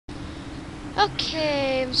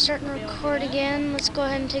Okay, I'm starting to record again. Let's go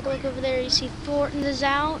ahead and take a look over there. You see Thornton is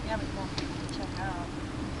out.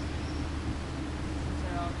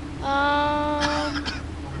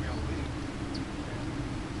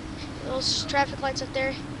 Those traffic lights up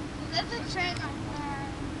there. There's a train on there.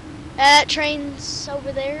 That train's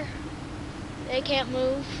over there. They can't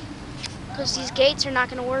move because these gates are not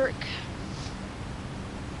going to work.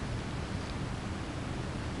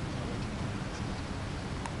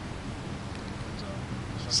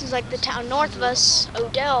 Seems like the town north of us,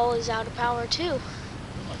 Odell, is out of power too.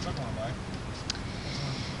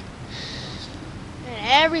 And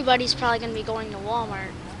everybody's probably going to be going to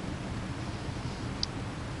Walmart.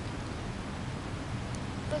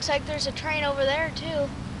 Looks like there's a train over there too. Yeah,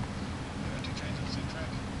 2 trains on the same track.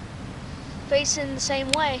 Facing the same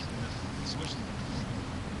way. Switching.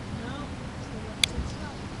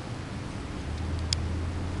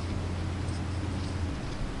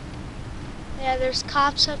 Yeah, there's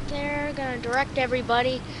cops up there gonna direct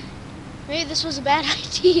everybody. Maybe this was a bad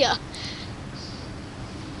idea.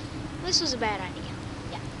 This was a bad idea.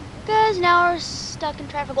 Yeah. Because now we're stuck in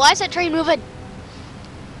traffic. Why is that train moving?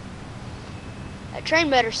 That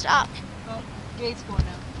train better stop. Oh, gate's going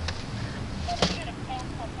out.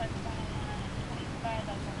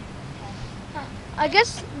 Huh. I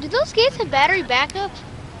guess, do those gates have battery backup?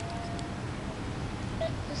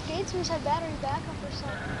 Those gates must have battery backup or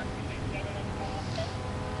something.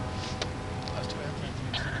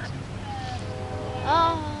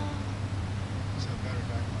 Oh. So battery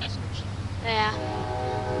back on the switch. Yeah.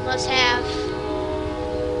 Must have.